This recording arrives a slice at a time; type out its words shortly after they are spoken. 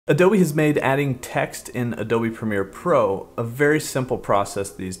Adobe has made adding text in Adobe Premiere Pro a very simple process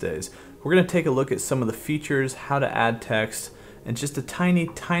these days. We're going to take a look at some of the features, how to add text, and just a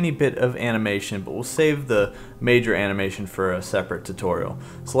tiny bit of animation, but we'll save the major animation for a separate tutorial.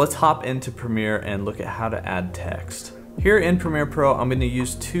 So let's hop into Premiere and look at how to add text. Here in Premiere Pro, I'm going to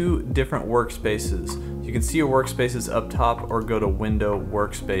use two different workspaces. You can see your workspaces up top or go to Window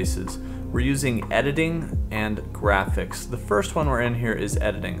Workspaces. We're using editing and graphics. The first one we're in here is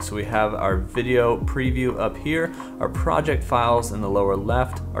editing. So we have our video preview up here, our project files in the lower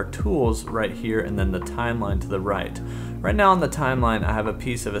left, our tools right here, and then the timeline to the right. Right now on the timeline, I have a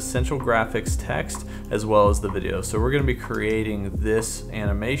piece of essential graphics text as well as the video. So we're going to be creating this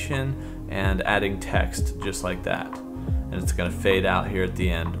animation and adding text just like that. And it's going to fade out here at the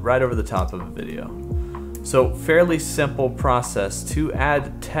end, right over the top of a video. So fairly simple process to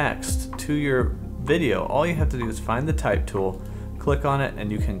add text to your video. All you have to do is find the type tool, click on it,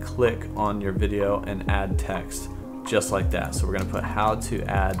 and you can click on your video and add text just like that. So we're going to put how to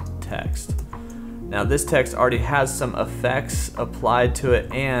add text. Now this text already has some effects applied to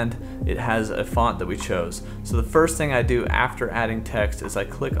it and it has a font that we chose. So the first thing I do after adding text is I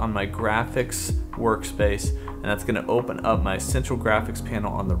click on my graphics workspace, and that's going to open up my essential graphics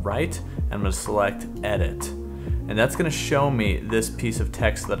panel on the right, and I'm going to select edit. And that's going to show me this piece of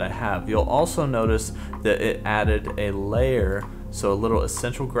text that I have. You'll also notice that it added a layer, so a little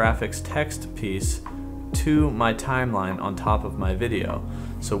essential graphics text piece to my timeline on top of my video.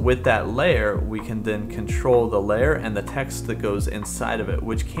 So with that layer, we can then control the layer and the text that goes inside of it,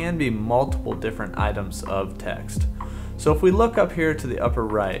 which can be multiple different items of text. So if we look up here to the upper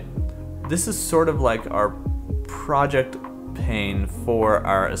right, this is sort of like our project pane for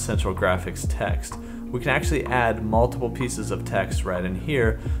our essential graphics text. We can actually add multiple pieces of text right in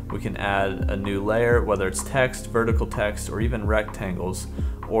here. We can add a new layer, whether it's text, vertical text, or even rectangles,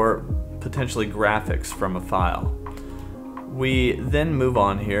 or potentially graphics from a file. We then move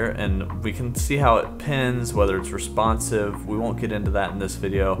on here and we can see how it pins, whether it's responsive. We won't get into that in this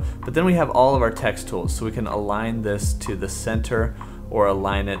video, but then we have all of our text tools, so we can align this to the center or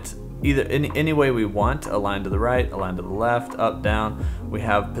align it either any way we want, align to the right, align to the left, up, down. We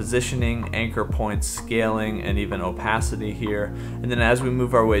have positioning, anchor points, scaling, and even opacity here. And then as we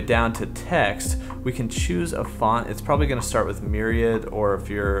move our way down to text, we can choose a font. It's probably going to start with Myriad, or if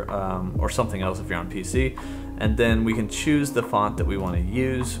you're or something else if you're on PC. And then we can choose the font that we want to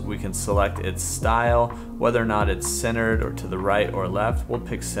use. We can select its style, whether or not it's centered or to the right or left. We'll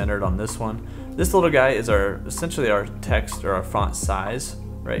pick centered on this one. This little guy is essentially our text or our font size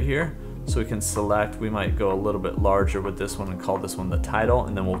right here. So we can select, we might go a little bit larger with this one and call this one the title,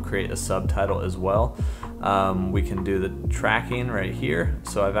 and then we'll create a subtitle as well. We can do the tracking right here.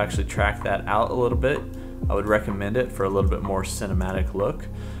 So I've actually tracked that out a little bit. I would recommend it for a little bit more cinematic look.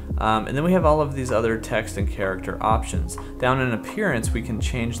 And then we have all of these other text and character options. Down in appearance, we can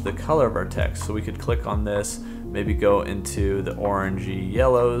change the color of our text. So we could click on this, maybe go into the orangey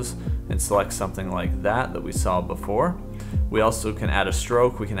yellows and select something like that we saw before. We also can add a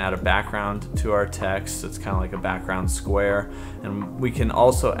stroke, we can add a background to our text. It's kind of like a background square. And we can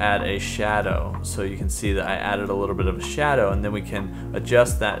also add a shadow. So you can see that I added a little bit of a shadow, and then we can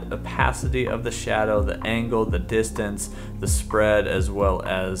adjust that opacity of the shadow, the angle, the distance, the spread, as well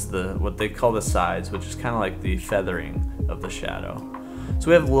as what they call the sides, which is kind of like the feathering of the shadow. So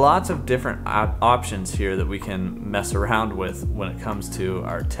we have lots of different options here that we can mess around with when it comes to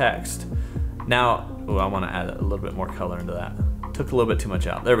our text. Now, I want to add a little bit more color into that. Took a little bit too much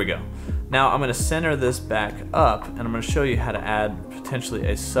out. There we go. Now I'm going to center this back up, and I'm going to show you how to add potentially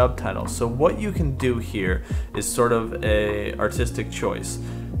a subtitle. So what you can do here is sort of a artistic choice.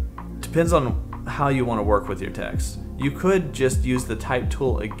 Depends on how you want to work with your text. You could just use the type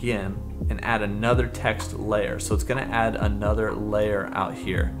tool again and add another text layer. So it's going to add another layer out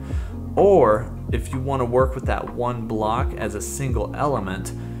here. Or if you want to work with that one block as a single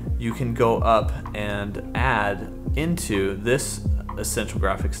element, you can go up and add into this essential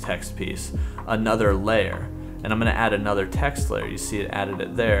graphics text piece another layer. And I'm going to add another text layer. You see it added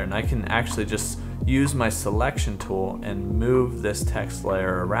it there, and I can actually just use my selection tool and move this text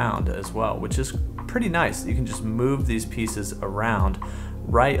layer around as well, which is pretty nice. You can just move these pieces around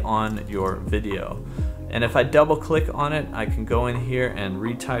right on your video. And if I double click on it, I can go in here and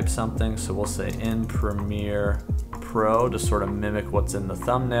retype something. So we'll say in Premiere Pro to sort of mimic what's in the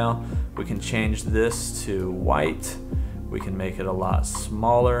thumbnail. We can change this to white. We can make it a lot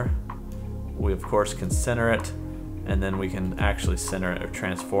smaller. We of course can center it, and then we can actually center it or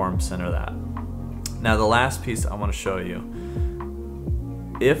transform center that. Now the last piece I want to show you.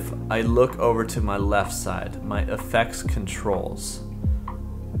 If I look over to my left side, my effects controls,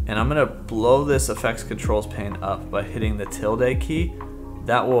 And I'm gonna blow this effects controls pane up by hitting the tilde key.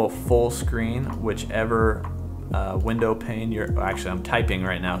 That will full screen whichever window pane actually I'm typing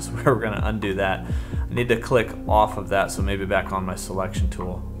right now, so we're gonna undo that. I need to click off of that, so maybe back on my selection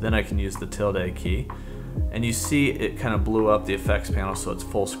tool. Then I can use the tilde key. And you see it kind of blew up the effects panel so it's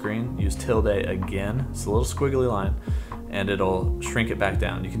full screen. Use tilde again, it's a little squiggly line, and it'll shrink it back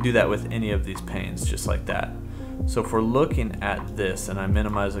down. You can do that with any of these panes, just like that. So if we're looking at this, and I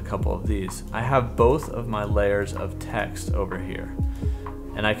minimize a couple of these, I have both of my layers of text over here.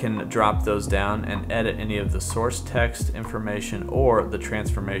 And I can drop those down and edit any of the source text information or the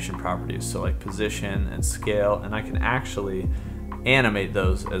transformation properties, so like position and scale, and I can actually animate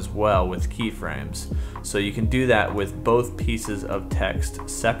those as well with keyframes. So you can do that with both pieces of text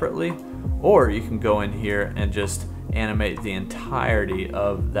separately, or you can go in here and just animate the entirety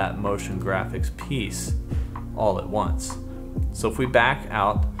of that motion graphics piece all at once. So if we back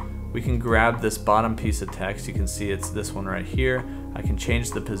out, we can grab this bottom piece of text. You can see it's this one right here. I can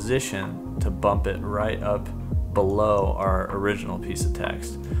change the position to bump it right up below our original piece of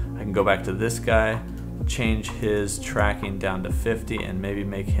text. I can go back to this guy, change his tracking down to 50, and maybe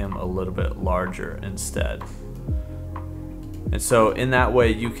make him a little bit larger instead. And so in that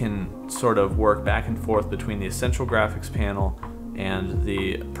way you can sort of work back and forth between the essential graphics panel and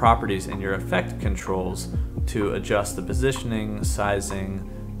the properties in your effect controls to adjust the positioning, sizing,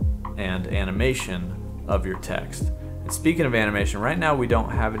 and animation of your text. And speaking of animation, right now we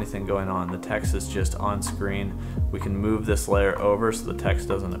don't have anything going on. The text is just on screen. We can move this layer over so the text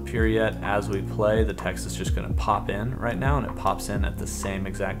doesn't appear yet. As we play, the text is just going to pop in right now, and it pops in at the same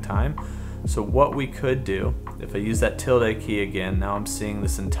exact time. So what we could do, if I use that tilde key again, now I'm seeing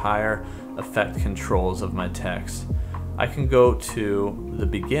this entire effect controls of my text. I can go to the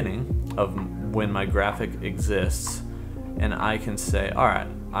beginning of when my graphic exists, and I can say, all right,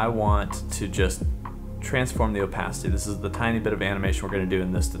 I want to just transform the opacity. This is the tiny bit of animation we're going to do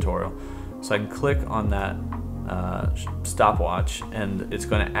in this tutorial. So I can click on that stopwatch, and it's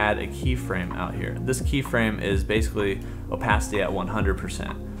going to add a keyframe out here. This keyframe is basically opacity at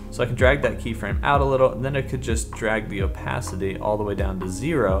 100%. So I can drag that keyframe out a little, and then I could just drag the opacity all the way down to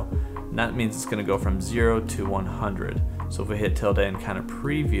 0, and that means it's going to go from 0 to 100. So if we hit tilde and kind of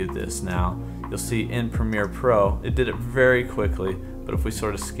preview this now, you'll see in Premiere Pro, it did it very quickly, but if we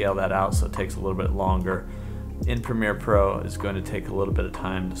sort of scale that out so it takes a little bit longer, in Premiere Pro is going to take a little bit of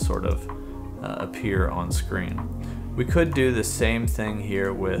time to sort of appear on screen. We could do the same thing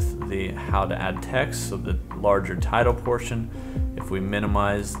here with the how to add text, so the larger title portion. If we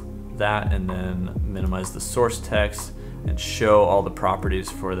minimize that and then minimize the source text and show all the properties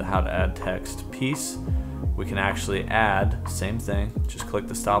for the how to add text piece, we can actually add, same thing, just click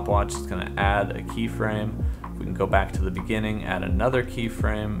the stopwatch, it's going to add a keyframe. We can go back to the beginning, add another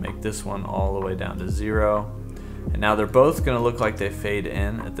keyframe, make this one all the way down to 0. And now they're both going to look like they fade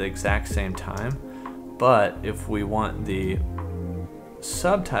in at the exact same time. But if we want the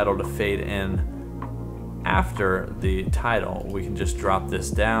subtitle to fade in after the title, we can just drop this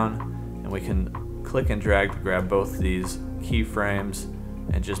down, and we can click and drag to grab both these keyframes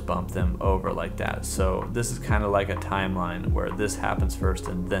and just bump them over like that. So this is kind of like a timeline where this happens first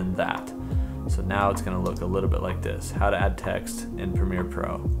and then that. So now it's going to look a little bit like this, how to add text in Premiere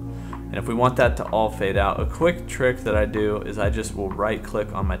Pro. And if we want that to all fade out, a quick trick that I do is I just will right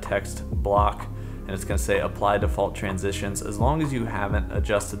click on my text block, and it's going to say apply default transitions. As long as you haven't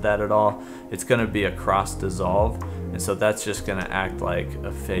adjusted that at all, it's going to be a cross dissolve, and so that's just going to act like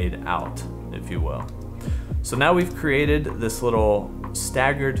a fade out, if you will. So now we've created this little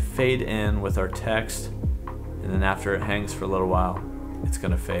staggered fade in with our text, and then after it hangs for a little while, it's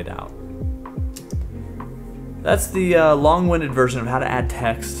going to fade out. That's the long-winded version of how to add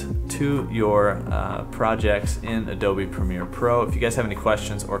text to your projects in Adobe Premiere Pro. If you guys have any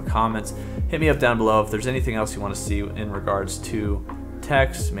questions or comments, hit me up down below. If there's anything else you want to see in regards to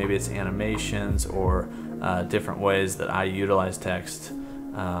text, maybe it's animations or different ways that I utilize text,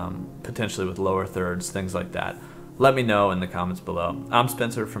 potentially with lower thirds, things like that, let me know in the comments below. I'm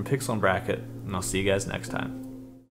Spencer from Pixel and Bracket, and I'll see you guys next time.